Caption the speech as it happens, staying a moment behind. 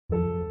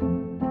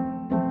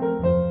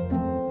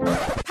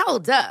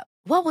Hold up.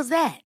 What was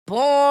that?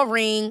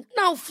 Boring.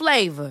 No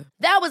flavor.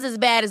 That was as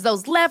bad as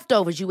those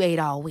leftovers you ate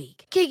all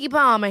week. Keke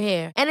Palmer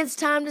here. And it's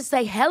time to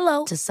say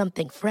hello to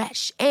something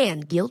fresh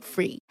and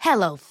guilt-free.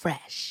 Hello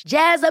Fresh.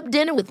 Jazz up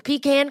dinner with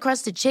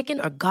pecan-crusted chicken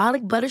or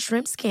garlic butter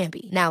shrimp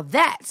scampi. Now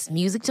that's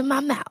music to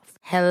my mouth.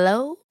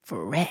 Hello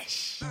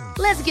Fresh.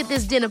 Let's get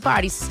this dinner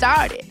party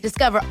started.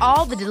 Discover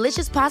all the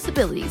delicious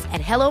possibilities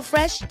at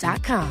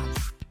hellofresh.com.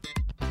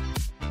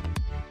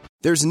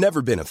 There's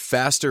never been a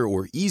faster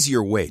or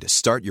easier way to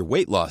start your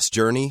weight loss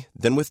journey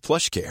than with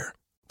PlushCare.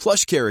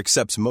 PlushCare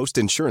accepts most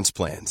insurance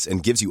plans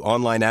and gives you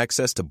online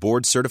access to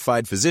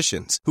board-certified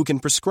physicians who can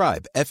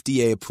prescribe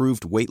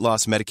FDA-approved weight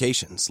loss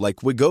medications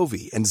like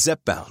Wegovy and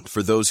Zepbound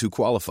for those who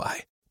qualify.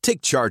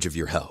 Take charge of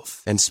your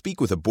health and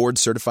speak with a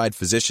board-certified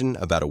physician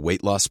about a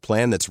weight loss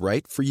plan that's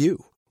right for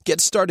you.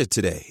 Get started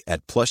today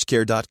at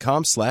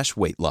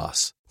plushcare.com/weight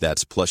loss.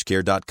 That's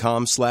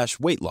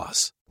plushcare.com/weight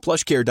loss.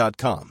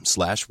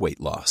 plushcare.com/weight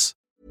loss.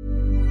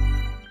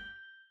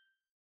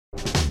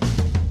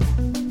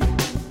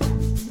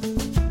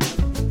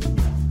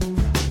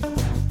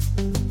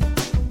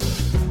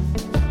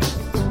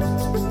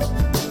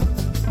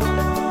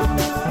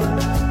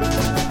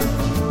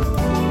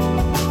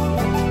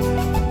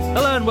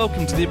 Hello and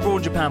welcome to the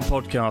Abroad Japan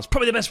podcast,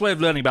 probably the best way of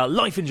learning about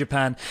life in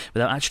Japan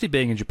without actually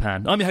being in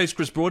Japan. I'm your host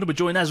Chris Broad and we're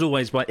joined as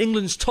always by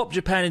England's top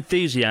Japan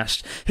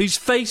enthusiast, whose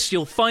face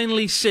you'll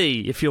finally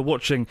see if you're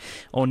watching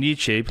on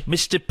YouTube,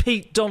 Mr.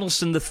 Pete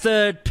Donaldson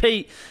III.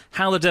 Pete,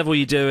 how the devil are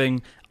you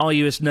doing? Are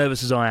you as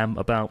nervous as I am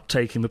about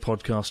taking the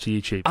podcast to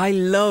YouTube? I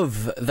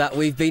love that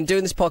we've been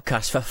doing this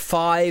podcast for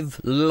 5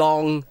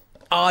 long,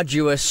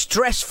 arduous,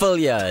 stressful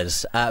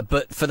years,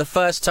 but for the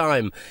first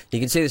time you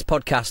can see this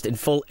podcast in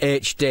full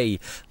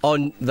HD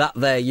on that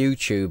there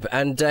YouTube,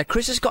 and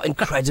Chris has got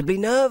incredibly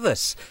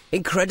nervous,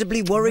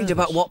 incredibly worried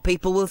about what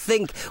people will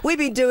think. We've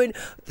been doing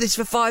this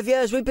for 5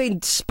 years, we've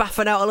been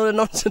spaffing out a lot of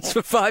nonsense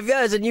for 5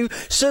 years, and you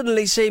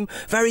suddenly seem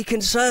very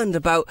concerned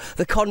about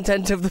the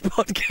content of the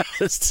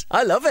podcast.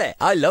 I love it.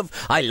 I love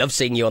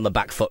seeing you on the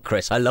back foot,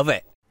 Chris. I love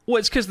it. Well,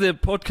 it's because the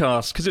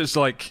podcast, because it's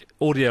like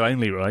audio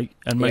only, right?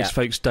 And most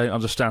folks don't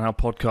understand how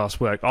podcasts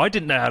work. I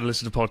didn't know how to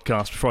listen to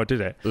podcasts before I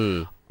did it.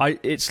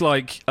 It's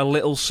like a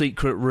little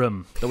secret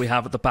room that we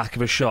have at the back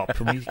of a shop.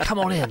 And we come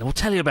on in, and we'll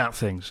tell you about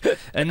things.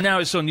 And now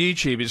it's on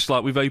YouTube. It's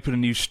like we've opened a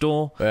new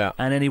store,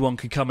 and anyone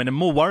can come in. And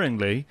more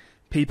worryingly,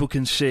 people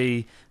can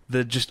see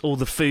just all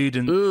the food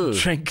and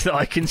drink that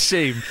I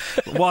consume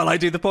while I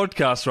do the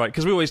podcast, right?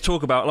 Because we always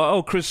talk about, like,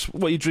 oh, Chris,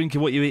 what are you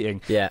drinking? What are you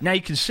eating? Yeah. Now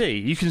you can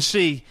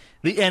see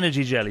the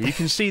energy jelly, you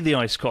can see the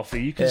iced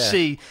coffee, you can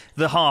see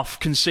the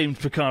half-consumed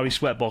Pocari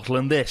Sweat bottle,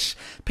 and this.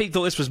 Pete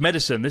thought this was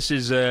medicine. This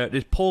is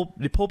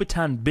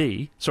Niporbitan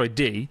D,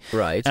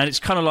 right? And it's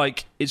kind of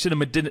like, it's in a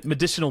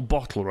medicinal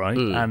bottle, right?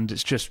 And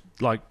it's just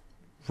like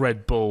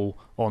Red Bull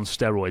on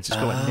steroids. It's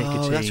got like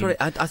nicotine. That's what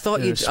I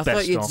thought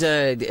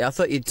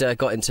you'd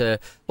got into,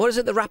 what is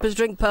it the rappers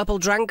drink? Purple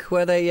Drank,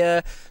 where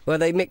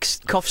they mix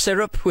cough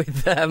syrup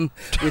with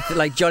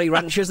like Jolly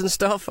Ranchers and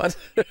stuff.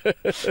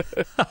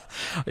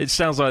 It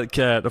sounds like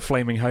the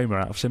Flaming Homer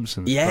out of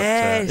Simpsons.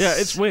 Yes. But, yeah,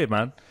 it's weird,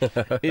 man.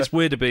 It's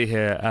weird to be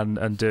here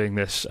and doing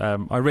this.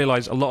 I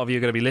realise a lot of you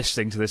are going to be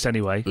listening to this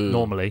anyway,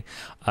 normally.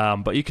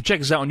 But you can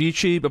check us out on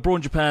YouTube,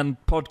 Abroad Japan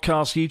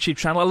podcast YouTube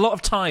channel. A lot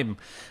of time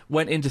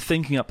went into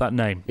thinking up that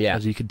name,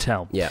 as you can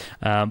tell.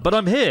 But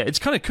I'm here. It's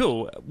kind of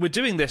cool. We're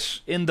doing this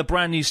in the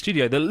brand new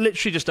studio that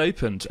literally just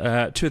opened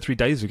 2 or 3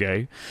 days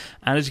ago.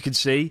 And as you can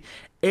see,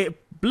 it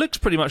looks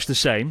pretty much the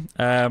same.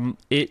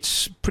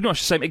 It's pretty much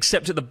the same,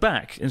 except at the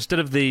back. Instead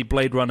of the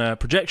Blade Runner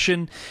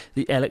projection,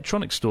 the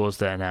electronic store's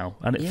there now.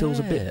 And it feels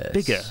a bit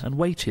bigger and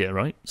weightier,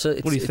 right? So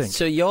what do you think?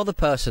 So you're the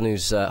person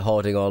who's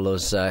hoarding all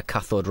those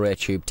cathode ray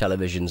tube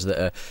televisions that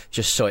are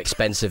just so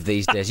expensive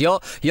these days.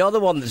 You're the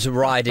one that's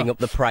riding up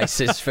the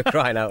prices, for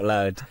crying out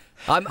loud.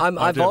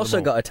 I've also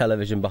got a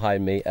television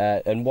behind me,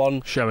 and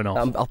one showing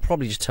off. I'll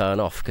probably just turn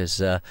off because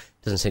it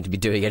doesn't seem to be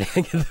doing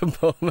anything at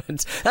the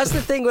moment. That's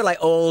the thing with like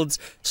old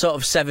sort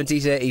of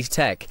 70s, 80s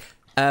tech.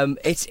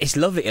 It's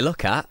lovely to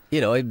look at.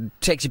 You know, it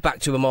takes you back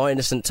to a more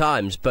innocent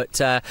times,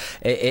 but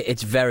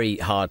it's very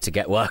hard to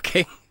get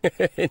working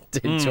in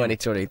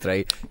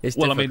 2023. It's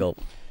difficult. I mean,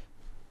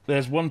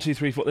 there's 1, 2,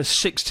 3, 4. There's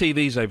 6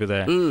 TVs over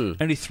there.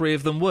 Only 3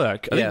 of them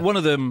work. I think one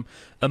of them,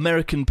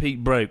 American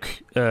Pete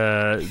broke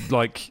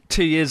like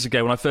 2 years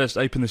ago when I first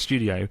opened the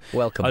studio.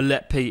 Welcome. I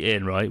let Pete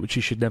in, right, which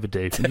he should never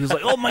do. And he was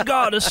like, "Oh my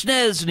god, a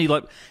SNES!"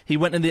 And he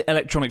went in the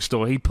electronics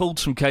store. He pulled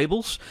some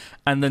cables,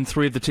 and then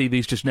 3 of the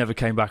TVs just never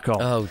came back on.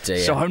 Oh dear.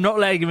 So I'm not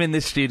letting him in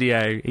this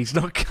studio. He's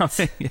not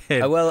coming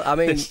in. Well, I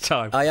mean, this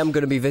time. I am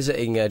going to be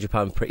visiting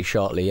Japan pretty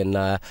shortly, and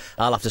I'll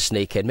have to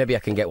sneak in. Maybe I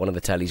can get one of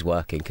the tellies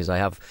working because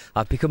I've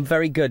become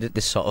very good at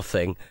this sort of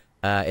thing.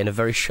 in a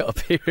very short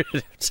period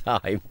of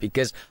time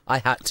because I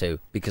had to,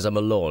 because I'm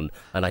alone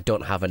and I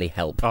don't have any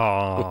help.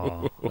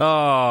 I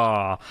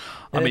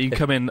mean, you can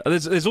come in.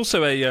 There's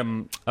also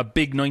a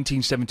big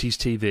 1970s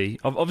TV.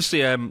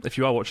 Obviously, if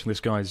you are watching this,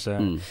 guys,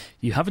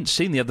 you haven't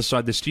seen the other side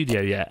of the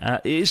studio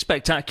yet. It is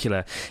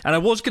spectacular. And I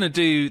was going to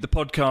do the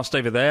podcast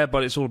over there,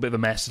 but it's all a bit of a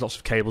mess. There's lots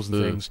of cables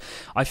and things.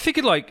 I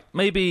figured, like,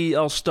 maybe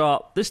I'll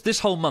start this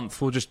whole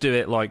month. We'll just do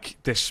it like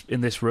this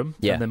in this room,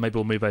 and then maybe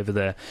we'll move over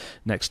there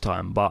next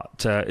time.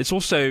 But it's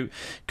also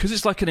because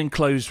it's like an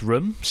enclosed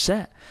room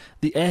set.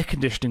 The air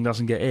conditioning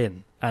doesn't get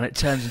in, and it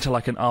turns into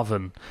like an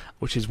oven,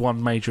 which is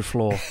one major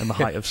flaw in the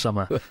height of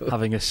summer,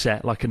 having a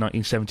set like a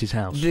 1970s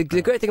house. The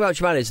great thing about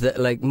Japan is that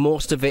like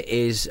most of it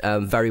is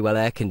very well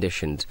air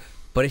conditioned,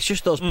 but it's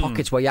just those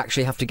pockets where you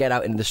actually have to get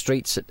out into the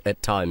streets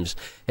at times.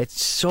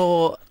 It's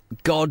so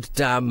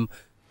goddamn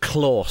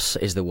close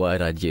is the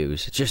word I'd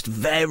use. Just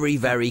very,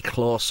 very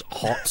close,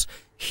 hot,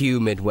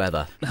 humid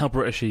weather. How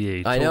British are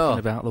you? I know. Talking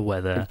about the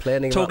weather.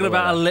 Complaining Talking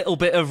about a little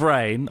bit of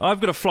rain. I've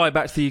got to fly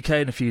back to the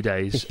UK in a few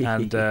days,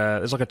 and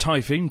there's like a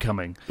typhoon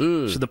coming,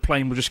 so the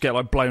plane will just get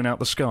like blown out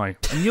the sky.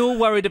 And you're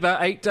worried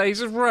about 8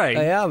 days of rain?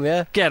 I am,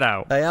 yeah. Get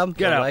out. I am.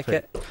 Get I out. like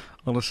it.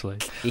 Honestly.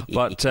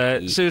 But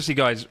seriously,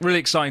 guys, really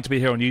exciting to be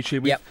here on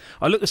YouTube.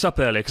 I looked this up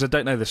earlier because I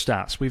don't know the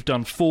stats. We've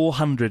done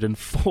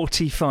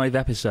 445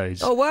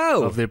 episodes Oh,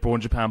 wow. of the Abroad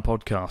in Japan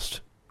podcast.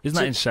 Isn't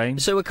that insane?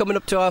 So we're coming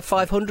up to our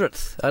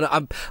 500th,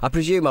 and I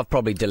presume I've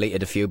probably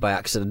deleted a few by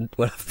accident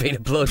when I've been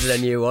uploading a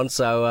new one.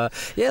 So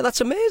yeah, that's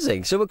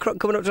amazing. So we're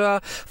coming up to our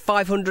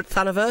 500th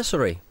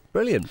anniversary.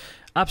 Brilliant.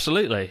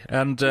 Absolutely,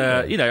 and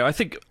you know, I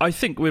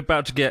think we're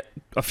about to get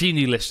a few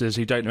new listeners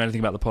who don't know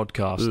anything about the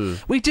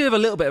podcast. We do have a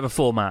little bit of a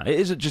format. It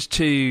isn't just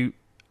two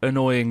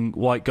annoying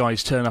white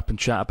guys turn up and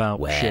chat about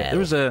shit.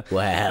 There is a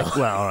that's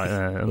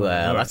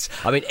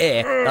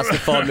the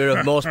formula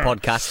of most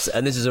podcasts,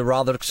 and this is a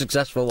rather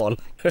successful one.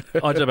 I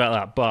don't know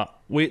about that, but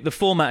the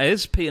format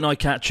is Pete and I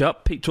catch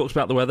up. Pete talks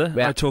about the weather.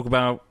 I talk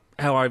about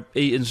how I've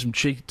eaten some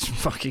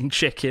fucking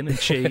chicken and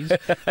cheese,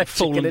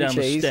 fallen down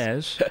the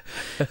stairs.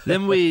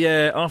 Then we,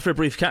 after a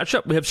brief catch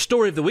up, we have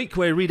Story of the Week,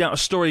 where we read out a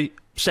story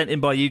sent in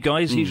by you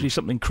guys, usually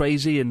something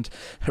crazy and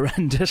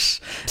horrendous.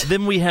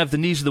 Then we have the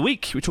News of the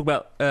Week. We talk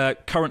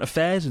about current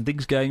affairs and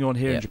things going on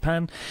here in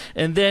Japan.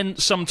 And then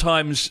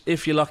sometimes,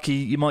 if you're lucky,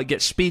 you might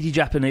get Speedy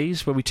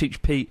Japanese, where we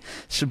teach Pete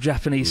some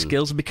Japanese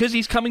skills. And because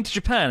he's coming to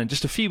Japan in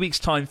just a few weeks'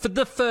 time, for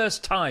the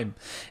first time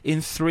in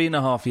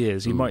 3.5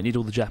 years, he might need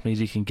all the Japanese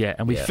he can get.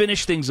 And we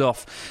finish things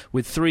off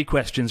with 3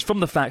 questions from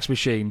the fax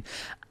machine.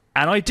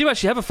 And I do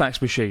actually have a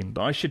fax machine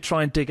that I should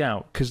try and dig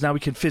out, because now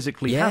we can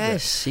physically have it.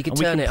 Yes, you can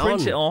turn it on. We can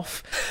print it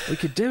off. We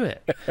could do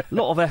it. A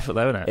lot of effort,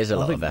 though, isn't it? It's a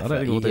lot of effort. I don't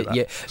think we'll do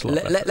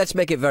that. Let's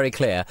make it very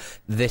clear,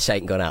 this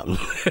ain't going to happen.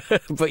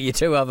 But you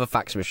do have a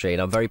fax machine.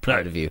 I'm very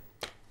proud of you.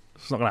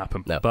 It's not going to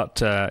happen. No.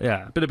 But,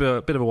 yeah, a bit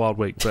of a wild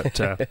week. But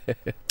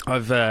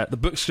I've the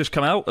book's just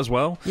come out as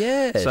well.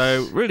 Yes.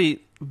 So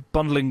really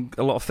bundling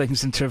a lot of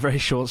things into a very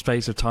short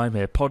space of time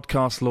here.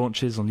 Podcast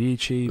launches on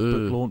YouTube,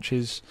 book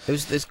launches.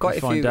 There's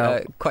quite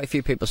a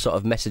few people sort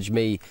of messaged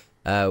me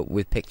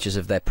with pictures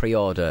of their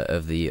pre-order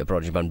of the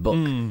Abroad in Japan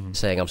book,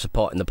 saying I'm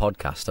supporting the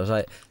podcast. I was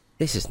like,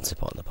 this isn't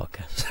supporting the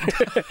podcast.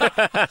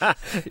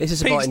 This is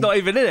supporting... Pete's not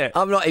even in it.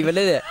 I'm not even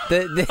in it.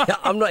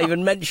 I'm not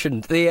even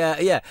mentioned.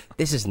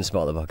 This isn't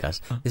supporting the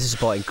podcast. This is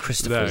supporting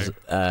Christopher's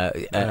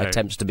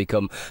attempts to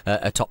become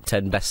a top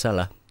 10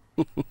 bestseller.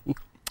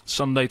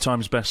 Sunday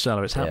Times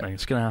bestseller. It's happening.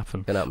 It's going to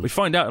happen. We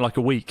find out in like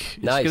a week.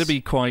 It's Nice. going to be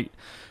quite...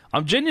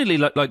 I'm genuinely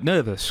like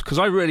nervous, because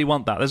I really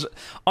want that.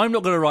 I'm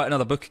not going to write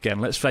another book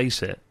again, let's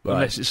face it,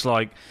 unless it's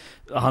like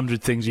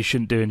 100 things you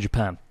shouldn't do in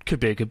Japan. Could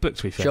be a good book,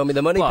 to be fair. Show me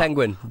the money,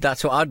 Penguin.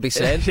 That's what I'd be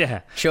saying.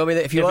 Yeah. Show me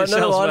that if you want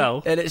another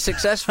one and it's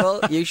successful,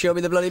 you show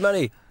me the bloody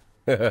money.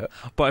 But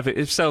if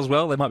it sells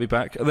well, they might be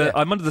back.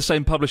 I'm under the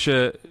same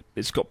publisher.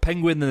 It's got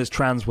Penguin, then there's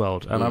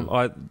Transworld,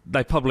 and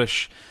they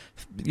publish,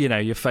 you know,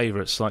 your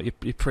favourites, like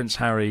your Prince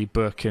Harry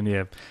book and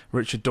your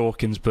Richard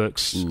Dawkins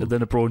books, and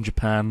then Abroad in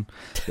Japan,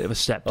 bit of a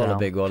step down. All the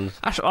big ones.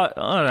 Actually, I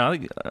don't know. I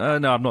think,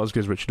 no, I'm not as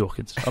good as Richard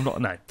Dawkins. I'm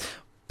not. No.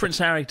 Prince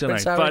Harry, don't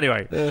know. But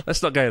anyway,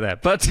 let's not go there.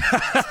 But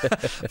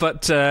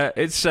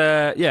it's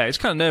it's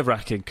kind of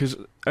nerve-wracking, because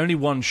only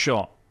one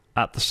shot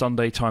at the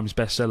Sunday Times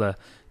bestseller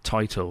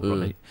title.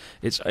 Right?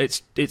 It's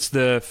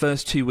the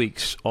first 2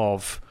 weeks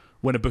of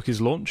when a book is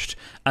launched,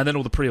 and then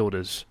all the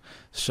pre-orders.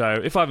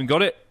 So if I haven't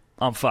got it,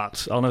 I'm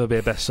fucked. I'll never be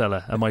a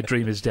bestseller, and my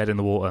dream is dead in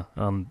the water,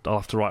 and I'll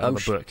have to write another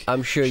book.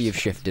 I'm sure you've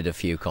shifted a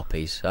few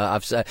copies.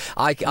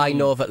 I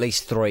know of at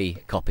least 3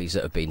 copies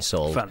that have been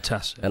sold.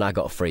 Fantastic. And I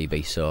got a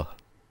freebie, so...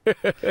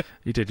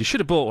 You did. You should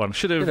have bought one.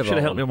 Should have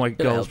helped me on my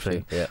goals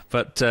thing. Yeah.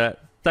 But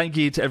thank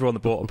you to everyone that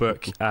bought a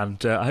book,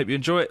 and I hope you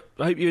enjoy it.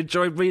 I hope you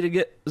enjoyed reading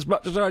it as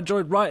much as I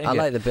enjoyed writing it. I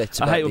like the bits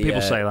about I hate when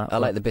people say that. I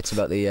like the bits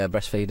about the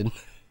breastfeeding.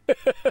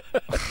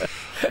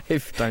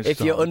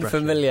 If you're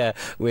unfamiliar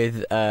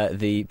with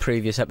the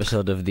previous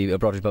episode of the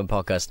Abroad in Japan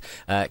podcast,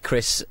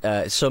 Chris,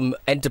 some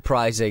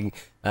enterprising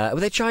Were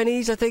they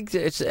Chinese? I think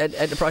it's an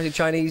enterprising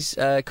Chinese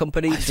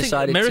company. I think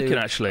decided American, to...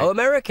 actually. Oh,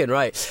 American,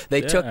 right.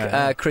 They took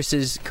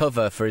Chris's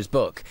cover for his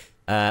book,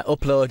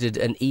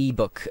 uploaded an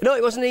e-book. No,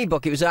 it wasn't an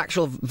e-book. It was an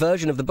actual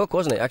version of the book,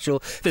 wasn't it? Actual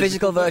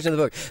physical version of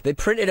the book. They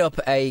printed up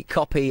a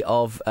copy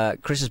of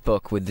Chris's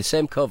book with the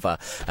same cover,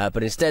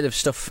 but instead of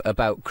stuff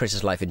about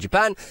Chris's life in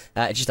Japan,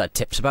 it just had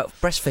tips about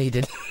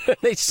breastfeeding.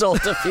 They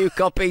sold a few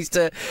copies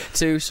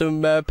to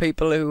some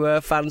people who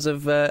are fans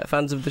of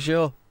the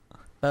show,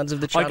 fans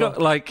of the channel.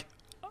 I got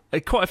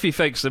quite a few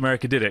fakes in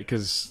America did it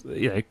because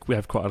we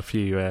have quite a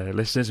few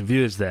listeners and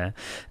viewers there,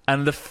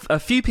 and a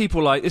few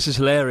people this is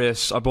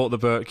hilarious. I bought the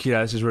book.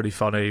 This is really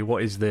funny.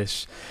 What is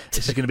this?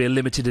 This is going to be a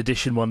limited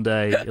edition one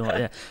day.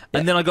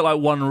 And then I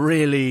got one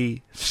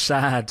really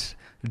sad,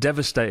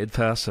 devastated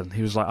person.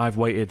 He was like, "I've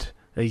waited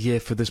a year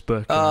for this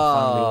book. And I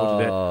finally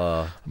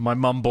ordered it. My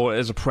mum bought it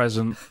as a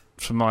present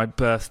for my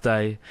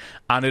birthday,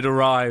 and it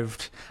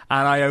arrived.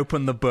 And I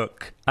opened the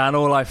book, and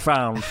all I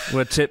found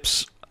were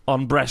tips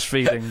on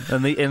breastfeeding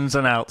and the ins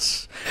and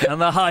outs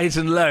and the highs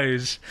and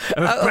lows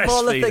of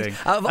breastfeeding.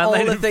 Out of all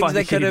the things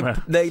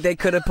they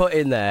could have put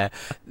in there,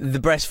 the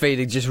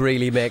breastfeeding just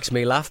really makes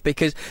me laugh,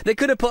 because they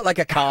could have put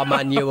a car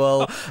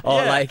manual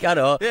or a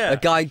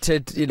guide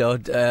to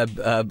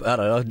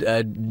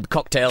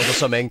cocktails or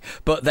something,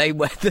 but they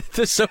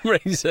for some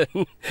reason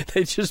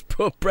they just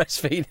put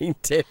breastfeeding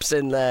tips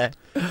in there.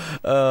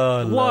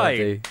 Oh, why?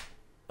 Lordy.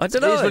 I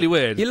don't know. It's really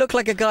weird. You look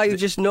like a guy who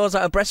just knows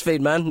how to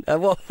breastfeed, man.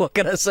 What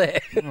can I say?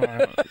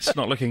 It's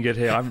not looking good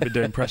here. I haven't been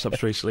doing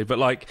press-ups recently,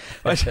 but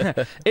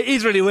it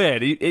is really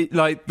weird.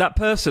 That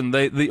person,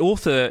 the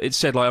author, it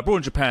said Abroad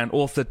in Japan,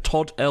 author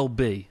Todd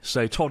L.B.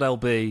 So Todd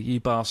L.B., you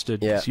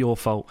bastard, It's your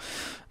fault.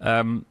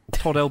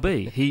 Todd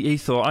L.B. He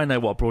thought, I know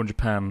what Abroad in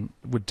Japan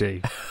would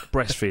do.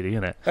 Breastfeeding,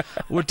 innit?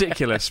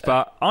 Ridiculous.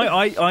 But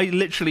I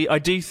literally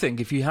do think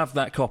if you have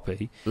that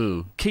copy,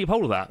 keep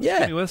hold of that. It's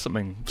going to be worth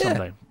something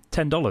someday.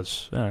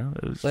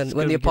 $10.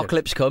 When the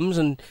apocalypse comes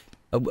and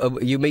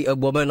you meet a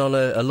woman on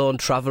a lone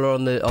traveller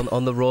on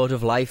the road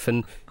of life,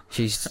 and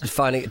she's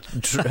finding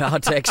it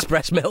hard to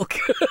express milk.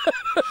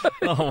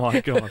 Oh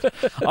my God!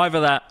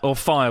 Either that or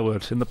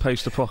firewood in the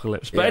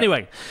post-apocalypse. But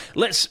anyway,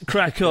 let's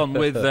crack on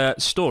with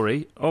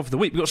story of the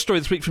week. We've got a story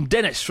this week from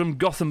Dennis from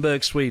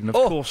Gothenburg, Sweden. Of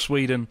course,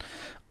 Sweden.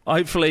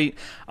 Hopefully,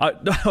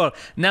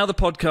 now the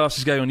podcast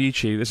is going on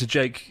YouTube. There's a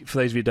joke, for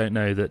those of you who don't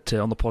know, that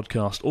on the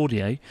podcast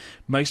audio,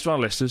 most of our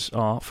listeners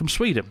are from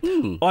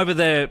Sweden. Either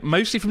they're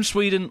mostly from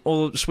Sweden,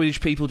 or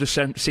Swedish people just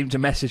seem to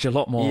message a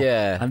lot more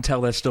and tell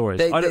their stories.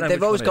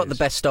 They've always got the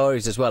best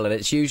stories as well, and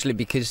it's usually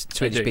because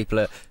Swedish people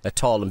are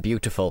tall and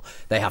beautiful.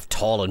 They have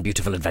tall and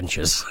beautiful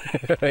adventures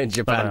in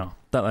Japan.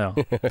 That they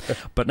are.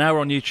 But now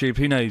we're on YouTube.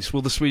 Who knows?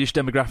 Will the Swedish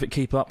demographic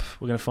keep up?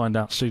 We're going to find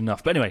out soon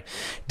enough. But anyway,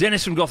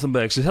 Dennis from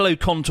Gothenburg says, hello,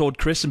 Contoured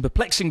Chris and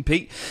Perplexing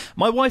Pete.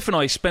 My wife and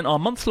I spent our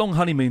month-long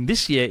honeymoon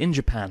this year in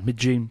Japan,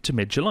 mid-June to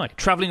mid-July,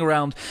 travelling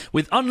around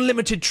with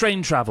unlimited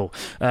train travel.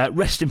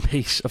 Rest in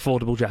peace,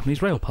 affordable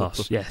Japanese rail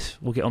pass. Yes,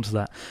 we'll get onto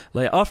that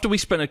later. After we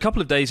spent a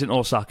couple of days in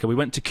Osaka, we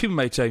went to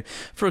Kumamoto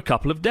for a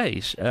couple of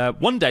days.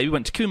 One day, we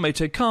went to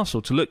Kumamoto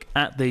Castle to look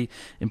at the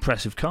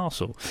impressive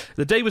castle.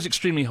 The day was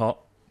extremely hot,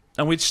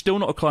 and we'd still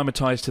not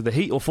acclimatised to the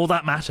heat, or for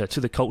that matter, to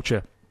the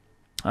culture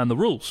and the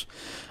rules.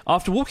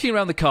 After walking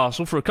around the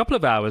castle for a couple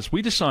of hours,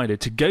 we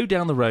decided to go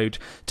down the road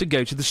to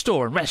go to the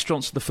store and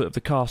restaurants at the foot of the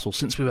castle,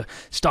 since we were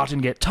starting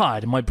to get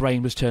tired and my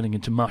brain was turning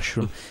into mush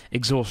from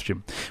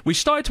exhaustion. We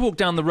started to walk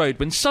down the road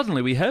when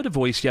suddenly we heard a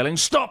voice yelling,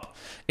 "Stop!"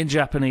 in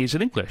Japanese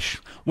and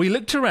English. We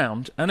looked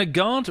around and a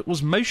guard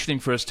was motioning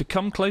for us to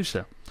come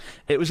closer.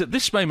 It was at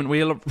this moment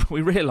we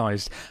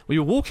realised we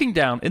were walking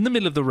down in the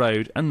middle of the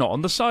road and not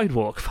on the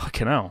sidewalk.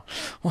 Fucking hell.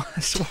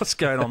 What's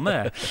going on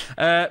there?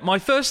 My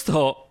first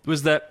thought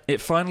was that it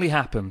finally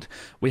happened.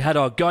 We had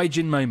our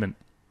gaijin moment.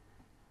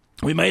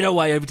 We made our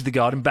way over to the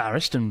guard,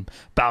 embarrassed and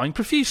bowing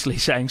profusely,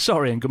 saying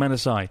sorry and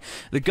gomenasai.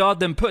 The guard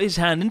then put his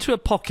hand into a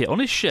pocket on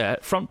his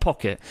shirt, front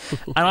pocket,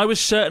 and I was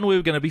certain we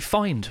were going to be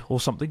fined or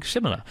something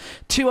similar.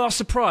 To our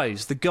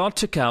surprise, the guard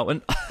took out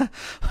an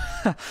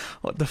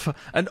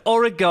an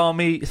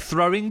origami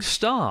throwing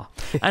star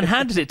and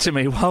handed it to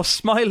me while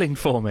smiling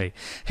for me.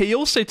 He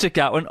also took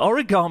out an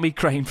origami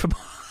crane for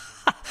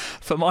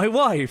my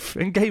wife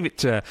and gave it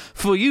to her.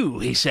 "For you,"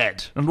 he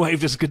said, and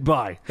waved us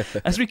goodbye.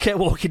 As we kept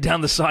walking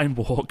down the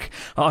sidewalk,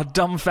 our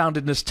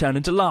dumbfoundedness turned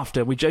into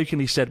laughter. We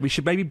jokingly said we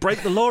should maybe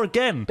break the law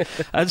again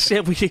and see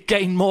if we could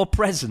gain more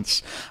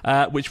presents,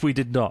 which we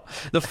did not.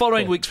 The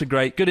following weeks were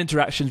great, good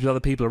interactions with other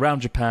people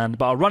around Japan,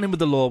 but our run-in with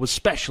the law was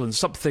special and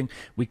something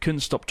we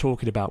couldn't stop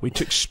talking about. We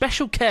took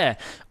special care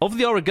of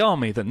the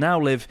origami that now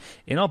live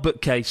in our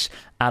bookcase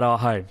at our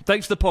home.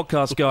 Thanks for the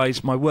podcast,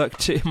 guys.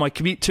 My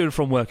commute to and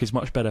from work is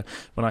much better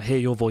when I hear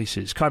your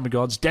voices. Kind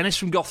regards, Dennis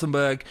from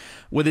Gothenburg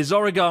with his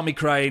origami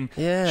crane,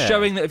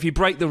 showing that if you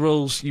break the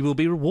rules, you will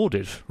be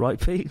rewarded. Right,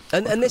 Pete?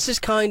 And this is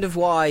kind of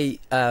why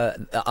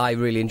I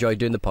really enjoy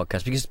doing the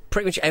podcast, because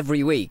pretty much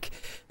every week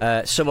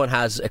someone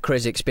has a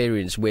crazy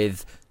experience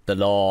with the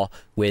law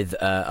with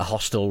a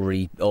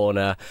hostelry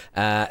owner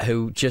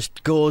who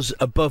just goes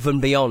above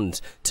and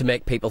beyond to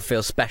make people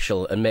feel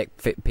special and make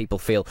people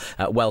feel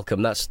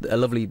welcome. That's a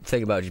lovely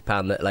thing about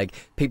Japan, that like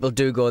people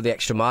do go the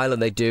extra mile,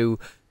 and they do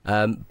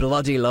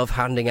bloody love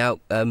handing out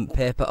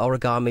paper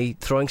origami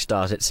throwing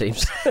stars, it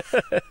seems.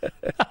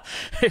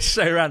 It's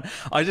so random.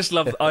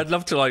 I'd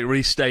love to like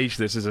restage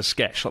this as a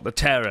sketch, like the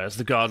terror as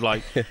the guard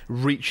like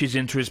reaches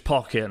into his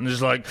pocket and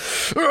is like,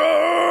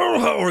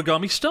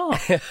 origami star.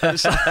 And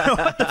it's like,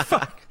 what the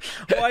fuck?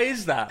 Why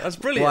is that? That's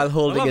brilliant. While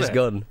holding his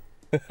gun.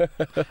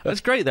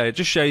 That's great though. It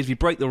just shows if you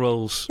break the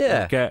rules,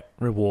 you get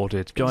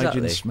rewarded.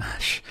 Gaijin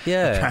smash.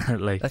 Yeah,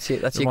 apparently. That's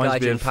your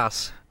Gaijin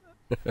pass.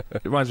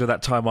 It reminds me of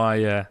that time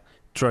I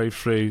drove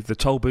through the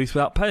toll booth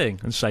without paying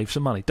and saved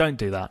some money. Don't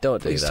do that.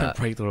 Please don't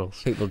break the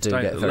rules. People do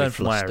get very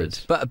flustered.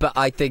 But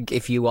I think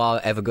if you are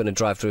ever going to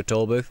drive through a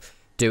toll booth,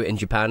 do it in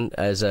Japan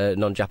as a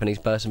non-Japanese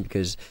person,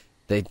 because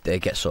they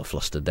get so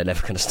flustered. They're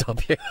never going to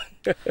stop you.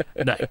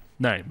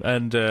 No.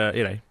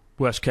 And,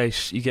 worst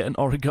case, you get an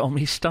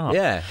origami star.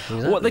 Yeah,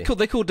 exactly. What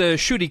they called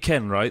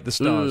shuriken, right? The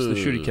stars, the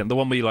shuriken, the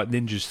one where you like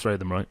ninjas throw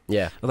them, right?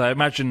 Yeah. Although I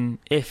imagine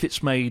if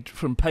it's made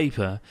from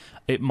paper,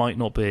 it might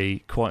not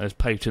be quite as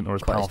potent or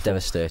as powerful as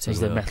devastating as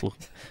their metal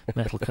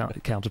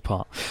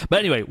counterpart. But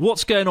anyway,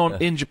 what's going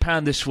on in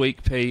Japan this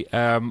week, Pete?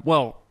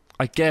 Well,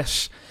 I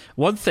guess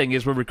one thing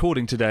is we're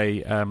recording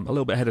today a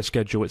little bit ahead of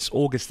schedule. It's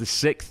August the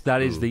 6th.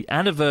 That is the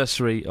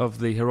anniversary of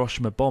the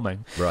Hiroshima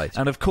bombing. Right.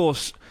 And of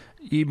course,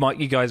 you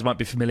guys might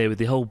be familiar with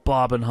the whole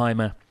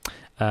Barbenheimer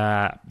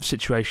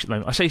situation at the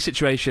moment. I say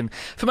situation.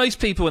 For most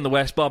people in the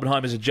West,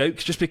 Barbenheimer is a joke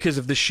just because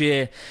of the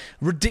sheer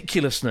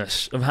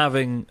ridiculousness of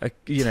having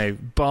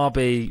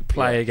Barbie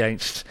play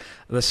against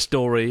the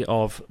story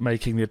of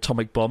making the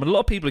atomic bomb. And a lot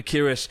of people are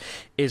curious,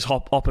 is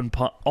I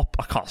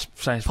can't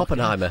say his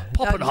Oppenheimer.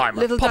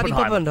 Little Daddy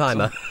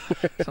Oppenheimer.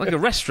 It's like a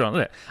restaurant,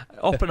 isn't it?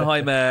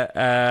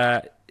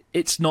 Oppenheimer...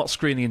 it's not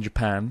screening in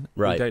Japan.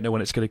 Right. We don't know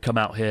when it's going to come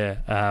out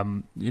here.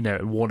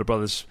 Warner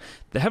Brothers,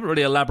 they haven't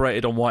really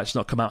elaborated on why it's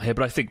not come out here,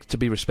 but I think to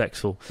be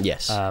respectful,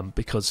 yes,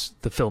 because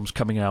the film's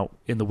coming out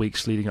in the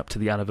weeks leading up to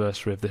the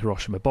anniversary of the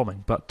Hiroshima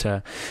bombing. But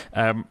the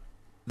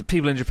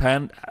people in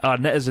Japan, our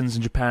netizens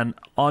in Japan,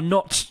 are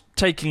not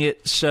taking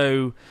it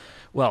so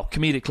well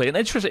comedically. And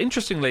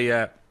interestingly,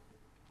 one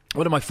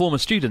of my former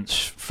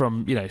students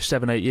from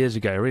 7-8 years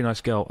ago, a really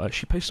nice girl,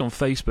 she posted on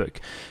Facebook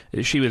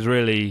that she was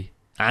really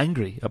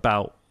angry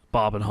about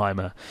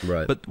Barbenheimer.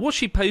 Right. But what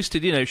she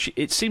posted,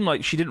 it seemed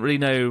like she didn't really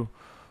know.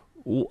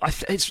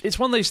 It's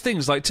one of those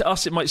things, like, to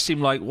us it might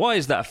seem like, why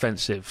is that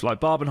offensive? Like,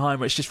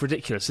 Barbenheimer, it's just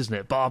ridiculous, isn't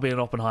it? Barbie and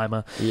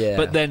Oppenheimer. Yeah.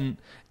 But then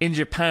in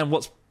Japan,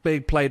 what's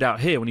being played out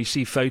here, when you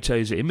see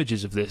photos or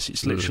images of this,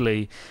 it's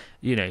literally,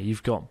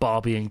 you've got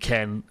Barbie and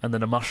Ken and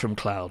then a mushroom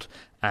cloud.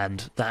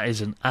 And that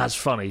isn't as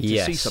funny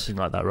to see something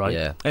like that, right?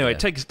 Yeah. Anyway,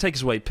 take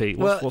us away, Pete.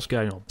 What's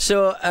going on?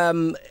 So,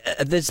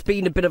 there's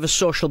been a bit of a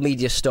social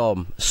media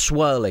storm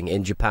swirling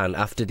in Japan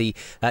after the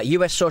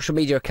US social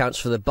media accounts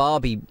for the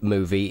Barbie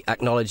movie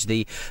acknowledged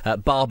the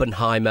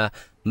Barbenheimer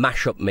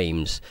mashup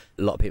memes.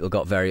 A lot of people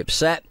got very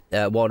upset.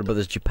 Warner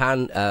Brothers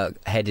Japan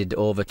headed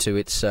over to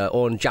its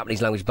own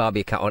Japanese language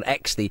Barbie account on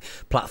X, the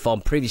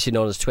platform previously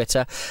known as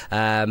Twitter,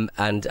 and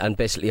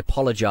basically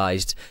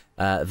apologised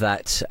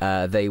that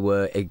they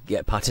were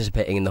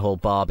participating in the whole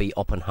Barbie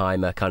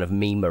Oppenheimer kind of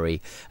memery.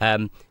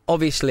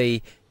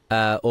 Obviously,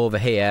 over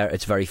here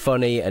it's very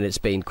funny, and it's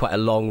been quite a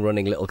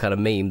long-running little kind of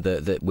meme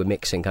that we're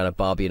mixing kind of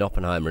Barbie and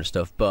Oppenheimer and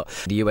stuff. But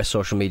the US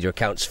social media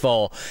accounts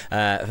for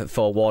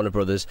Warner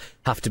Brothers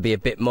have to be a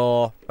bit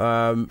more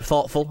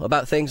thoughtful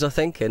about things, I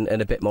think, and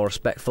a bit more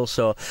respectful.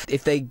 So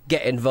if they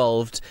get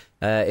involved,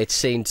 it's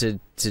seen to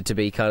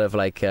be kind of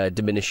like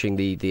diminishing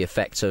the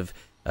effects of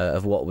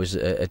what was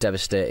a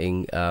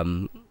devastating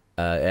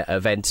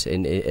event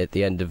at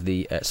the end of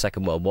the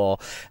Second World War,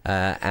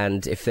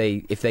 and if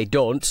they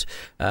don't,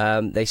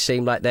 they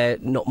seem like they're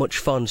not much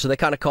fun. So they're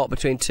kind of caught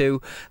between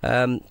two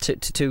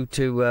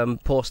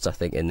posts, I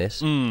think, in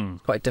this.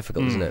 Quite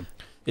difficult, isn't it?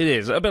 It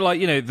is a bit like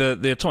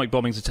the atomic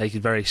bombings are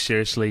taken very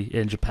seriously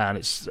in Japan.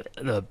 It's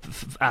the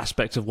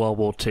aspect of World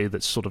War II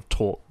that's sort of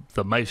taught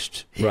the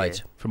most here,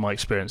 right, from my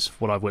experience,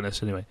 what I've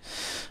witnessed anyway.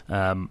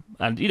 And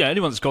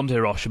anyone that's gone to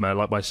Hiroshima,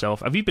 like myself,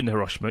 have you been to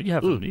Hiroshima? You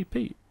haven't, you,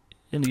 Pete?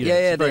 I've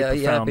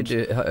been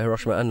to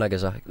Hiroshima and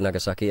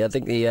Nagasaki. I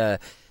think the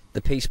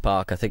Peace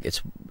Park, I think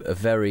it's a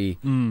very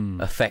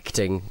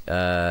affecting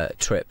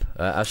trip.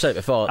 I've said it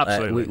before.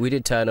 We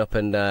did turn up,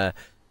 and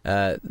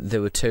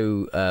there were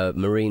two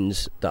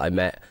Marines that I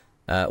met.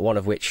 One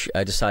of which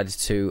decided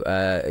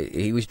to.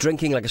 He was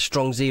drinking like a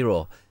strong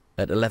zero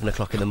at 11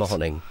 o'clock in the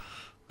morning.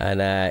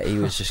 And he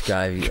was just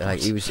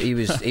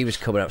he was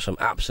coming up with some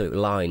absolute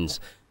lines,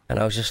 and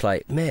I was just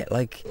like, mate,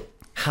 like,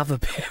 have a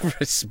bit of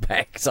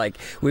respect. Like,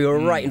 we were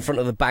right in front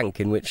of the bank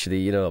in which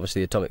the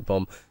obviously the atomic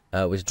bomb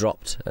was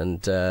dropped,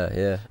 and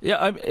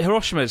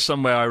Hiroshima is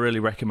somewhere I really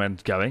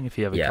recommend going if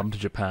you ever come to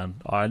Japan.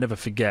 I never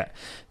forget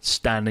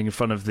standing in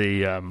front of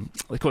the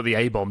they call it the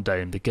A-bomb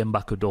dome, the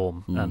Genbaku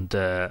Dome,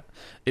 and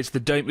it's the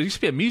dome. It used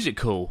to be a music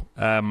hall,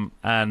 and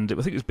I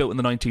think it was built in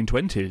the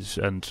 1920s.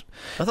 And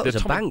I thought the it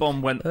was a bank.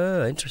 bomb went.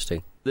 Oh,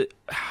 interesting.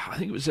 I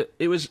think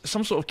it was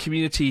some sort of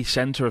community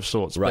centre of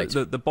sorts. Right.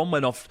 But the bomb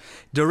went off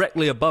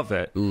directly above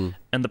it, and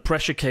the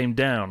pressure came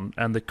down,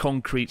 and the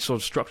concrete sort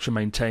of structure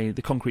maintained,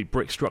 the concrete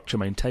brick structure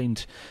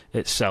maintained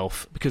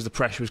itself because the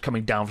pressure was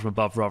coming down from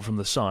above rather from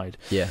the side.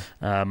 Yeah.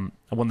 And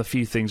one of the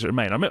few things that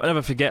remain. I'll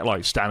never forget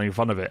standing in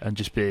front of it and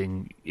just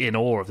being in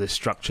awe of this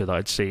structure that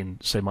I'd seen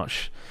so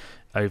much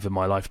over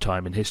my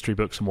lifetime in history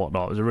books and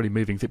whatnot. It was a really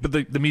moving thing. But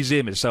the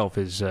museum itself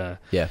is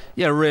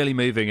really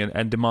moving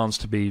and demands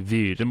to be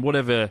viewed. And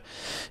whatever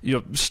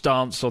your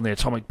stance on the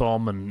atomic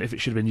bomb and if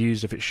it should have been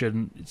used, if it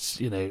shouldn't,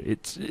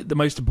 it's the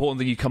most important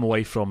thing you come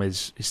away from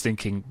is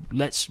thinking,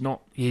 let's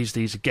not use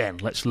these again.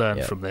 Let's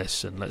learn from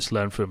this, and let's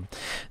learn from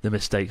the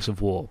mistakes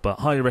of war. But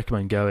highly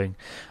recommend going.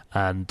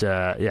 And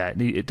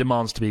it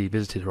demands to be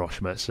visited.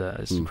 Hiroshima. It's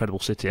an incredible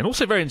city, and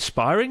also very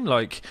inspiring.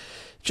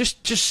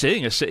 Just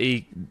seeing a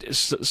city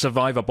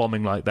survive a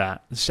bombing like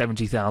that,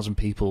 70,000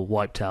 people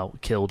wiped out,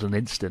 killed in an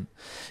instant.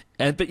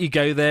 But you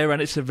go there, and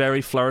it's a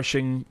very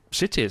flourishing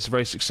city. It's a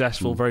very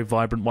successful, very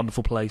vibrant,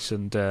 wonderful place.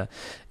 And to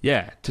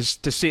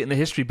see it in the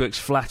history books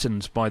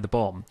flattened by the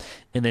bomb,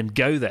 and then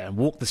go there and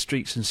walk the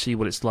streets and see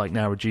what it's like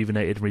now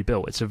rejuvenated and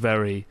rebuilt. It's a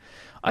very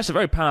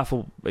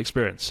powerful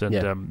experience, and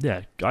you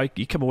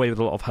come away with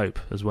a lot of hope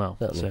as well.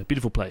 It's a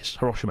beautiful place,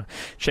 Hiroshima.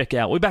 Check it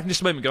out. We'll be back in just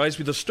a moment, guys,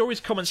 with the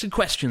stories, comments, and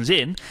questions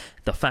in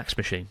the fax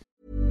machine.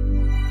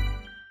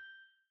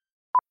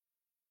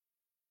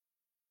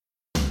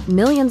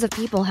 Millions of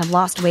people have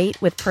lost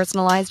weight with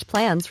personalized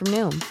plans from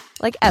Noom,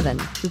 like Evan,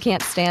 who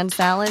can't stand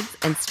salads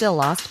and still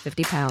lost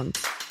 50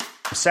 pounds.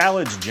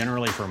 Salads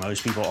generally for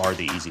most people are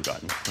the easy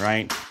button,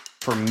 right?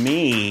 For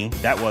me,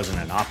 that wasn't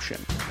an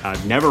option.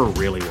 I never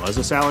really was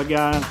a salad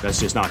guy. That's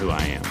just not who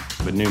I am.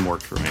 But Noom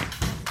worked for me.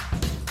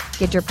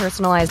 Get your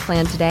personalized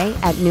plan today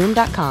at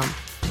Noom.com.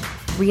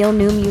 Real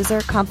Noom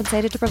user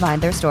compensated to provide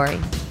their story.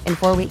 In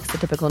 4 weeks, the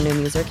typical Noom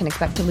user can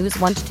expect to lose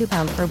 1 to 2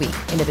 pounds per week.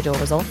 Individual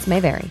results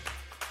may vary.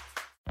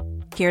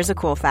 Here's a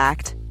cool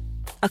fact.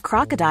 A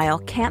crocodile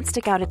can't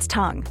stick out its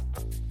tongue.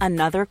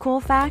 Another cool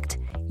fact,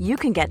 you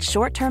can get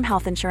short-term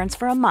health insurance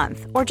for a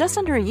month or just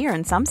under a year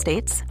in some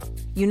states.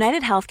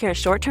 United Healthcare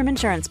short-term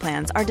insurance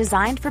plans are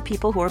designed for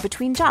people who are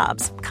between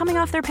jobs, coming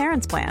off their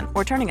parents' plan,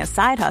 or turning a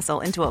side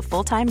hustle into a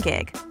full-time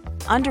gig.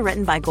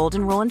 Underwritten by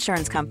Golden Rule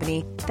Insurance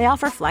Company, they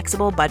offer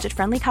flexible,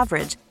 budget-friendly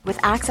coverage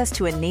with access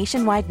to a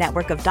nationwide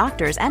network of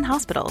doctors and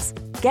hospitals.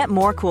 Get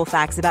more cool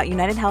facts about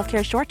United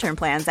Healthcare short-term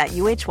plans at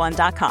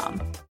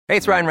uh1.com. Hey,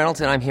 it's Ryan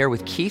Reynolds, and I'm here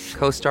with Keith,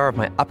 co-star of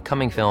my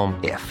upcoming film,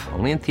 If,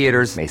 only in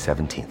theaters May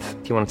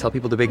 17th. Do you want to tell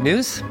people the big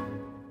news?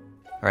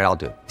 All right, I'll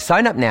do it.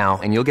 Sign up now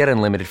and you'll get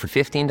unlimited for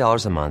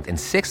 $15 a month and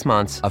 6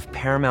 months of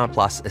Paramount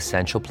Plus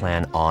Essential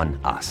Plan on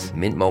us.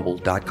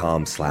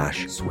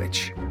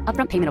 MintMobile.com/switch.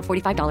 Upfront payment of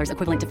 $45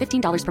 equivalent to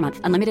 $15 per month.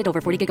 Unlimited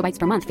over 40 gigabytes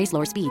per month. Face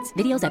lower speeds.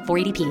 Videos at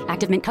 480p.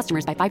 Active Mint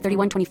customers by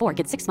 531.24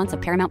 get 6 months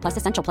of Paramount Plus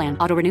Essential Plan.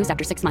 Auto renews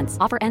after 6 months.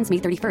 Offer ends May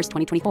 31st,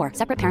 2024.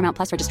 Separate Paramount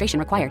Plus registration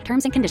required.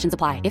 Terms and conditions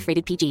apply if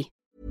rated PG.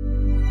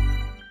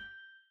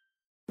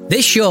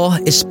 This show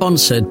is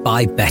sponsored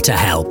by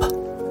BetterHelp.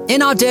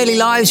 In our daily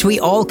lives,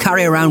 we all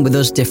carry around with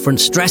us different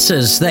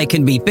stressors. They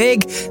can be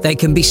big, they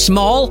can be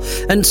small,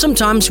 and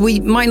sometimes we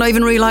might not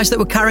even realise that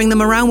we're carrying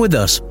them around with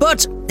us.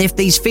 But if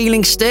these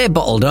feelings stay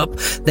bottled up,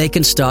 they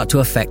can start to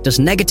affect us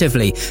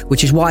negatively,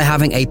 which is why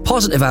having a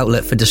positive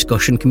outlet for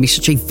discussion can be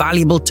such a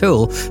valuable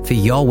tool for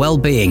your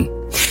well-being.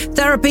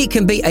 Therapy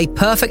can be a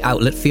perfect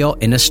outlet for your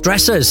inner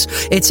stressors.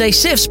 It's a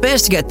safe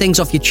space to get things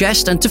off your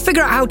chest and to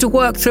figure out how to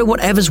work through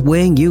whatever's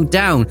weighing you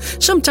down.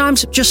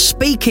 Sometimes just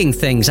speaking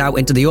things out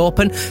into the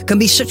open can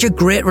be such a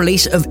great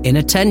release of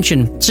inner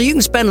tension, so you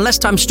can spend less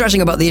time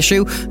stressing about the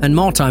issue and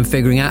more time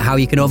figuring out how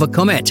you can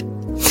overcome it.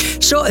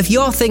 So if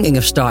you're thinking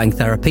of starting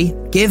therapy,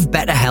 give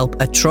BetterHelp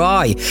a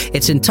try.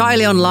 It's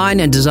entirely online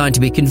and designed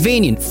to be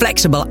convenient,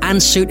 flexible,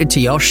 and suited to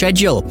your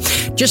schedule.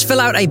 Just fill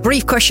out a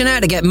brief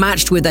questionnaire to get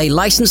matched with a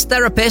licensed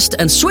therapist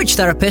and switch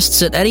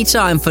therapists at any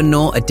time for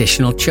no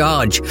additional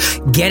charge.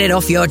 Get it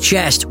off your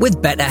chest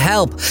with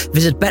BetterHelp.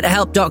 Visit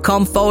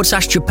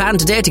betterhelp.com/Japan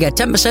today to get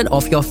 10%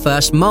 off your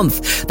first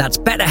month. That's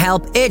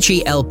BetterHelp,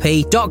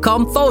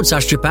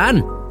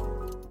 HELP.com/Japan.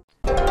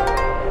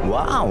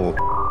 Wow.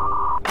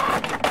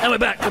 And we're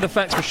back with the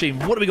fax machine.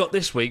 What do we got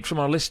this week from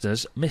our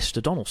listeners,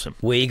 Mr. Donaldson?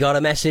 We got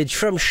a message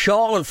from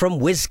Sean from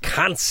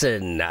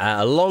Wisconsin,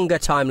 a longer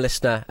time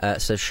listener,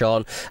 says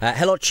Sean.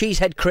 Hello,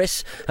 Cheesehead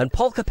Chris and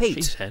Polka Pete.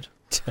 Cheesehead?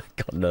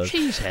 God knows.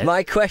 Cheesehead?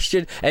 My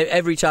question,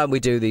 every time we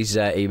do these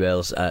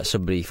emails,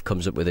 somebody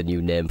comes up with a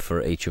new name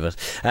for each of us.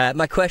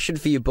 My question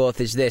for you both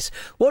is this.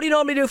 What do you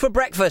normally do for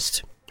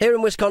breakfast? Here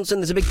in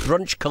Wisconsin, there's a big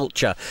brunch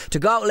culture. To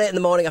go out late in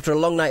the morning after a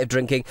long night of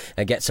drinking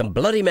and get some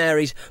Bloody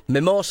Marys,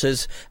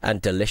 mimosas,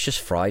 and delicious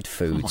fried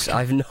foods.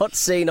 I've not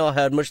seen or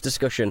heard much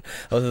discussion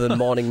other than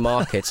morning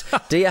markets.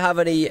 Do you have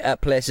any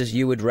places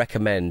you would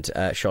recommend,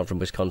 Sean from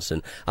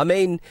Wisconsin? I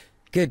mean,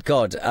 good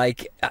God, I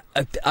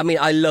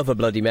love a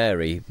Bloody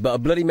Mary, but a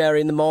Bloody Mary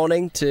in the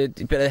morning to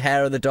a bit of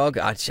hair of the dog,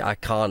 I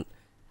can't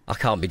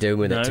be doing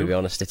with it, to be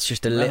honest. It's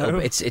just a little.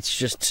 It's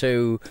just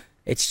too.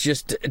 It's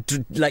just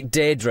like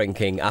day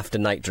drinking after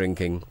night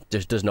drinking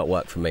just does not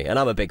work for me, and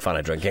I'm a big fan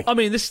of drinking. I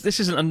mean, this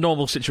isn't a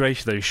normal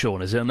situation though,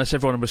 Sean, is it? Unless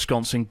everyone in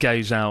Wisconsin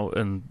goes out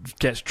and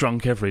gets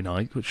drunk every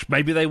night, which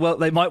maybe they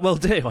might well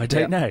do. I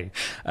don't know.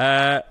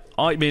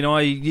 I mean,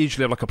 I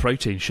usually have like a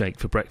protein shake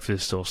for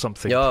breakfast or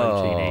something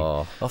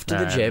proteiny. Off to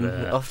the gym.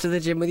 Off to the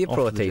gym with your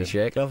protein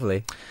shake.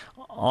 Lovely.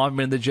 I'm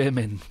in the gym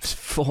in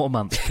 4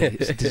 months.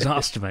 It's a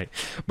disaster, mate.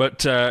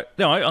 But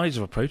no, I just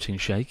have a protein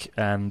shake,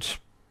 and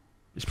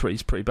it's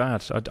pretty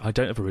bad. I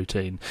don't have a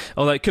routine.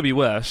 Although it could be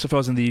worse. If I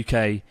was in the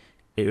UK,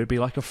 it would be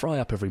like a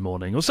fry-up every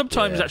morning. Or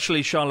sometimes,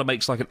 actually, Charlotte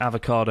makes like an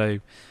avocado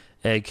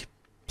egg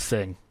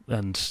thing.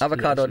 And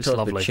avocado it's toast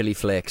lovely. with chili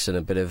flakes and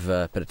a bit of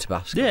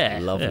Tabasco. Yeah.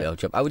 Lovely old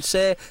job. I would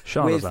say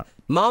Charlotte with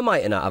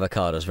Marmite and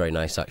avocado is very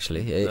nice,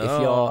 actually.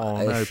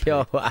 If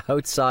you're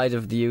outside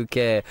of the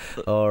UK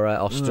or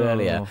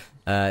Australia...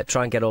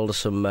 try and get hold of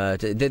some...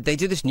 they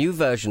do this new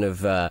version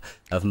of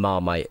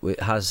Marmite. It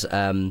has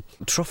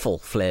truffle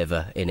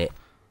flavour in it.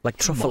 Like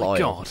truffle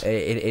oil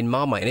in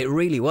Marmite. And it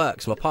really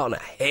works. My partner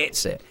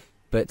hates it.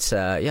 But,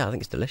 I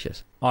think it's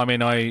delicious. I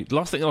mean, the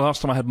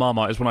last time I had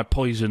Marmite is when I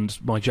poisoned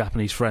my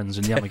Japanese friends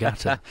in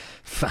Yamagata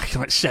back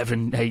like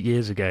 7-8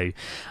 years ago.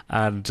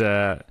 And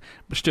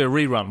let's do a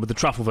rerun with the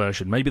truffle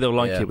version. Maybe they'll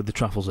like it with the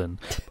truffles in.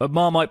 But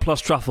Marmite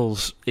plus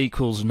truffles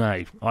equals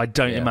no. I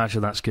don't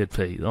imagine that's good,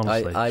 Pete,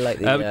 honestly. I like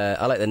the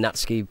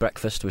Natsuki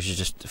breakfast, which is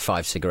just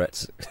 5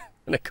 cigarettes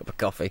and a cup of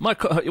coffee.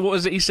 What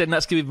was it he said,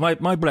 Natsuki?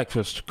 My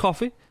breakfast,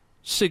 coffee,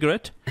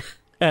 cigarette,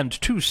 and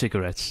 2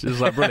 cigarettes. It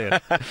was like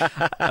brilliant.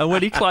 And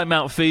when he climbed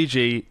Mount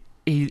Fiji...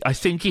 I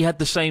think he had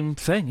the same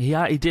thing.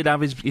 He did have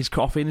his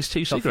coffee and his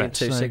 2 cigarettes.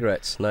 2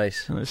 cigarettes,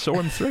 nice. And it saw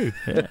him through.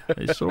 Yeah,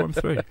 it saw him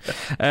through.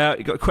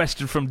 You got a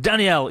question from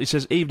Danielle. He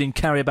says, "Evening,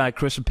 carrier bag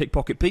Chris and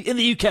Pickpocket Pete. In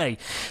the UK,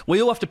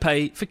 we all have to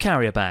pay for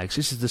carrier bags.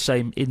 This is the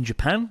same in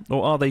Japan,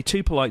 or are they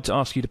too polite to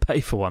ask you to pay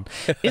for one?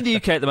 In the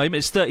UK at the moment,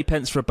 it's 30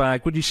 pence for a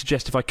bag. Would you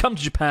suggest if I come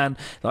to Japan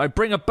that I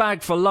bring a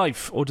bag for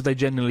life, or do they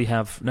generally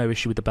have no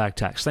issue with the bag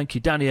tax?" Thank you,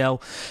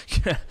 Danielle.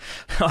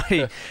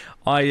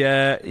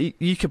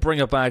 You could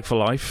bring a bag for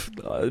life.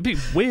 It'd be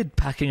weird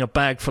packing a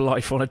bag for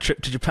life on a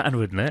trip to Japan,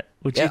 wouldn't it?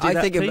 Would you do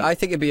that, Pete? I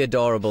think it'd be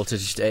adorable to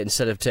just,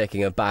 instead of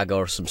taking a bag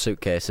or some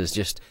suitcases,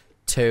 just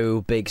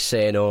 2 big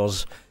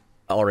Sanos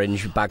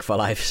orange bag for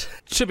lives.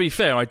 To be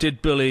fair, I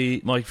did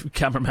bully my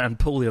cameraman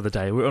Paul the other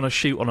day. We were on a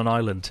shoot on an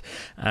island,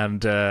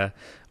 and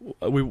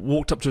we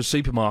walked up to a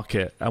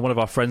supermarket, and one of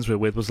our friends we were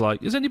with was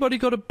like, "Has anybody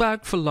got a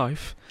bag for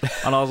life?"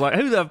 And I was like,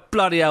 "Who the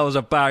bloody hell has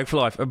a bag for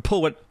life?" And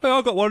Paul went, "Oh,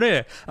 I've got one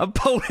here," and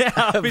pulled it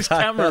out of his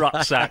camera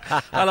rucksack.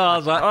 And I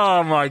was like,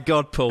 "Oh my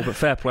God, Paul!" But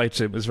fair play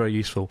to him, it was very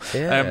useful.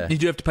 Yeah. You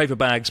do have to pay for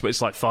bags, but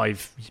it's like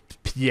 5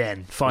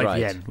 yen,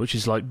 which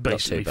is like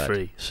basically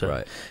free.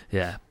 So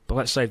yeah. But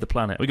let's save the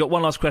planet. We got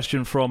one last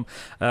question from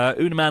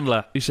Una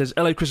Mandler, who says,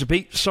 "Hello, Chris and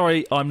Pete.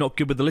 Sorry, I'm not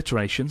good with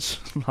alliterations,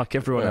 like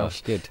everyone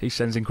else." Good. He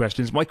sends in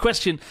questions. My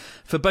question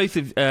for both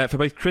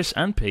Chris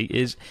and Pete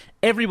is: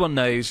 everyone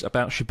knows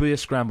about Shibuya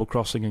Scramble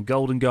Crossing and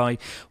Golden Guy.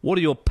 What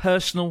are your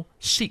personal,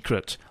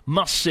 secret,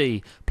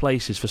 must-see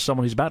places for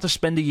someone who's about to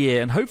spend a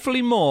year and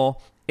hopefully more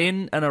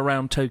in and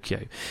around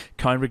Tokyo?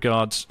 Kind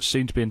regards,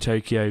 soon to be in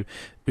Tokyo,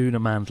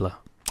 Una Mandler.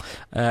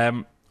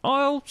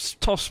 I'll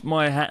toss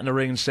my hat in the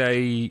ring and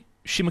say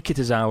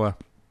Shimokitazawa.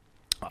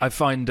 I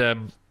find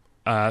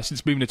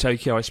since moving to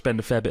Tokyo, I spend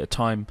a fair bit of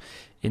time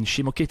in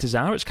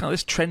Shimokitazawa. It's kind of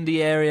this trendy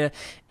area.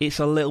 It's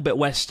a little bit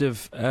west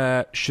of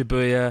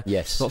Shibuya.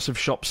 Yes. Lots of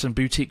shops and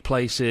boutique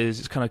places.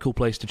 It's kind of a cool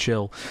place to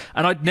chill.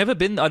 And I'd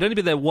only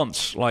been there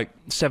once, like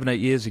 7-8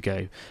 years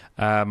ago.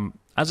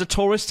 As a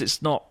tourist,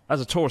 it's not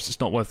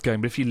worth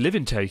going. But if you live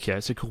in Tokyo,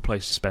 it's a cool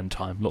place to spend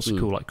time. Lots of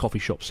cool like coffee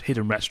shops,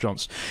 hidden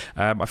restaurants.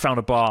 I found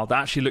a bar that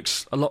actually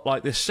looks a lot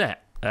like this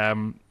set.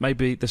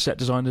 Maybe the set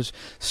designers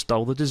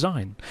stole the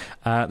design.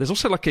 There's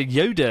also like a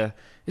Yoda.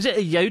 Is it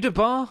a Yoda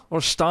bar or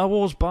a Star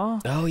Wars bar?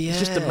 Oh yeah, it's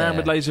just a man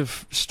with loads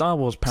of Star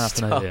Wars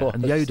paraphernalia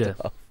and Yoda.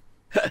 Stuff.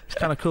 It's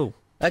kind of cool.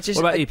 What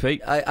about you,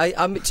 Pete?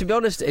 I'm to be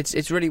honest,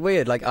 it's really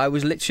weird. Like I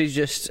was literally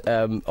just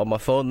on my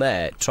phone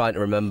there trying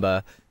to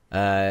remember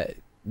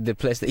the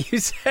place that you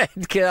said.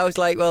 Cause I was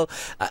like, well,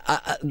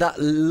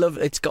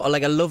 it's got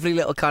like a lovely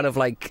little kind of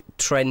like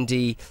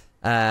trendy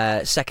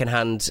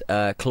second-hand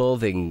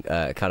clothing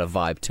kind of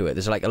vibe to it.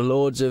 There's like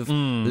loads of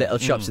little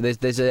shops.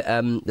 There's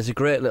a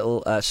great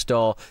little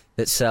store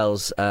that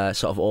sells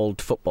sort of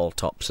old football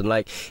tops. And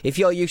like if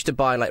you're used to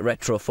buying like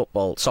retro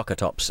football soccer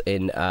tops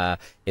in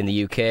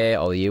the UK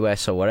or the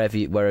US or wherever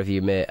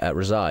you may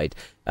reside,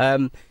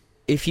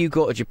 if you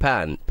go to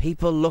Japan,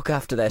 people look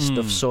after their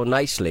stuff so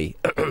nicely.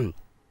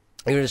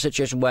 You're in a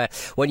situation where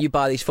when you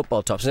buy these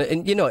football tops,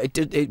 and you know,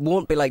 it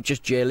won't be like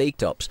just J League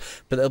tops,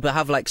 but they'll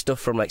have like stuff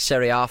from like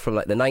Serie A from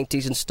like the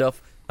 90s and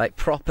stuff, like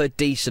proper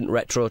decent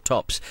retro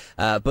tops,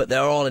 but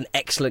they're all in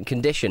excellent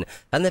condition,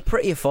 and they're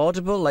pretty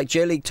affordable. Like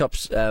J League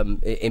tops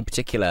in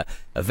particular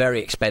are very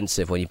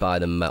expensive when you buy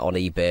them on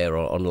eBay or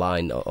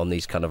online on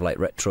these kind of like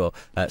retro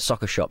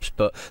soccer shops,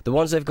 but the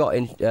ones they've got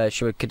in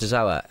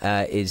Kitazawa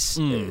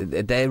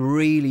they're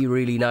really,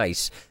 really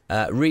nice.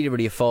 Really,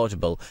 really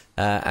affordable,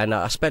 and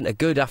I spent a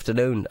good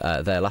afternoon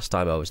there last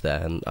time I was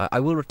there, and I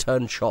will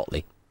return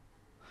shortly.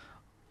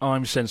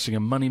 I'm sensing a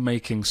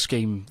money-making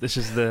scheme. This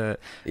is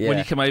when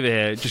you come over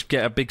here, just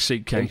get a big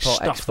suitcase,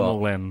 stuff them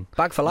all in.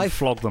 Bag for life.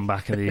 Flog them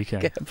back in the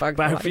UK. Get a bag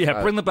for life.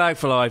 Yeah, bring the bag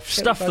for life,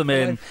 stuff them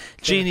in.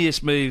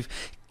 Genius move.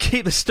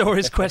 Keep the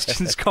stories,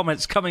 questions,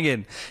 comments coming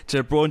in to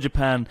Abroad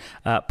Japan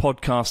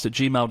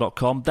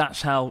podcast@gmail.com.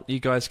 That's how you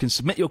guys can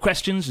submit your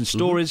questions and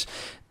stories.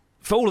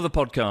 For all of the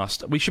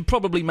podcast, we should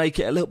probably make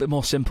it a little bit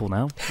more simple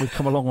now. We've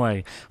come a long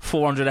way.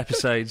 400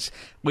 episodes.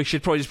 We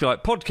should probably just be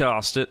like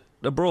podcast at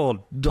abroad.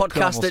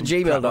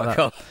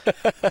 Podcast@gmail.com.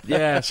 Like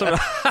yeah.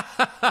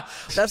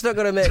 That's not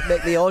going to make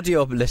the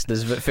audio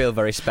listeners feel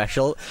very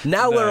special.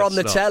 Now we're on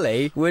the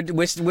telly. We've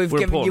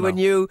given you a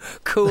new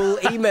cool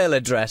email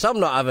address. I'm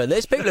not having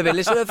this. People have been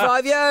listening for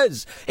 5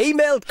 years.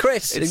 Email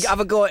Chris.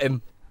 Have a go at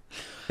him.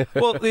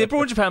 Well, the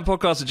Abroad Japan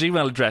podcast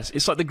 @gmail address,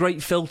 it's like the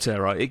great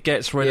filter, right? It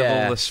gets rid of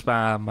all the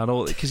spam and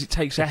all, because it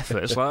takes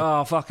effort. It's like,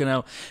 oh, fucking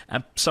hell.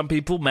 And some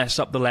people mess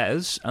up the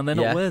letters and they're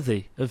not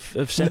worthy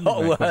of sending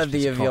Not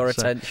worthy of your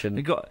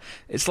attention.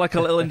 It's like a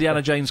little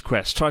Indiana Jones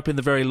quest. Type in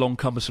the very long,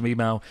 cumbersome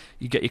email,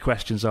 you get your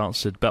questions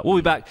answered. But we'll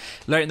be back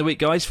later in the week,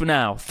 guys. For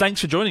now, thanks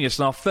for joining us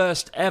in our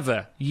first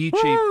ever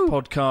YouTube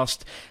podcast.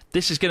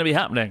 This is going to be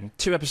happening.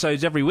 2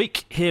 episodes every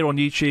week here on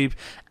YouTube,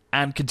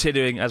 and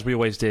continuing, as we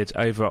always did,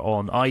 over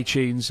on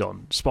iTunes,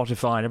 on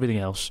Spotify and everything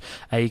else,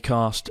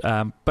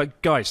 Acast.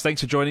 But, guys, thanks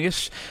for joining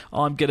us.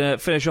 I'm going to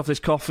finish off this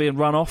coffee and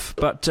run off,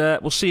 but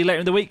we'll see you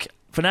later in the week.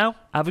 For now,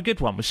 have a good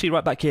one. We'll see you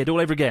right back here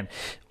all over again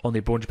on the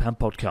Abroad Japan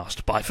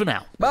podcast. Bye for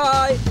now.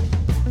 Bye!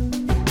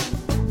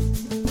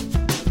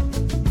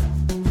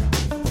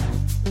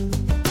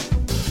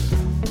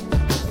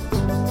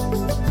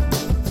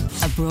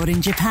 Abroad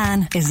in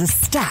Japan is a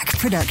Stack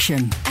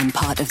production and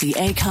part of the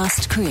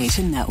Acast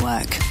Creator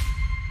Network.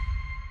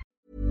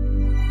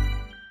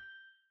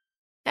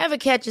 Ever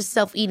catch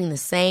yourself eating the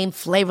same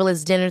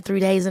flavorless dinner 3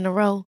 days in a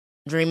row?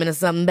 Dreaming of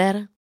something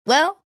better?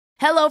 Well,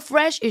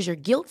 HelloFresh is your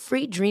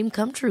guilt-free dream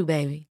come true,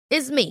 baby.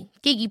 It's me,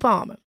 Keke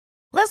Palmer.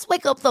 Let's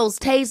wake up those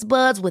taste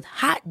buds with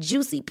hot,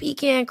 juicy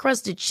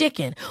pecan-crusted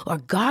chicken or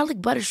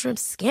garlic butter shrimp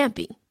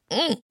scampi.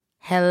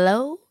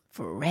 Hello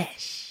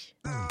Fresh.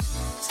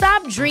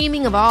 Stop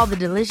dreaming of all the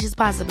delicious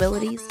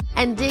possibilities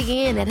and dig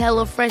in at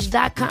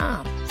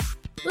HelloFresh.com.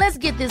 Let's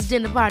get this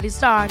dinner party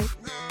started.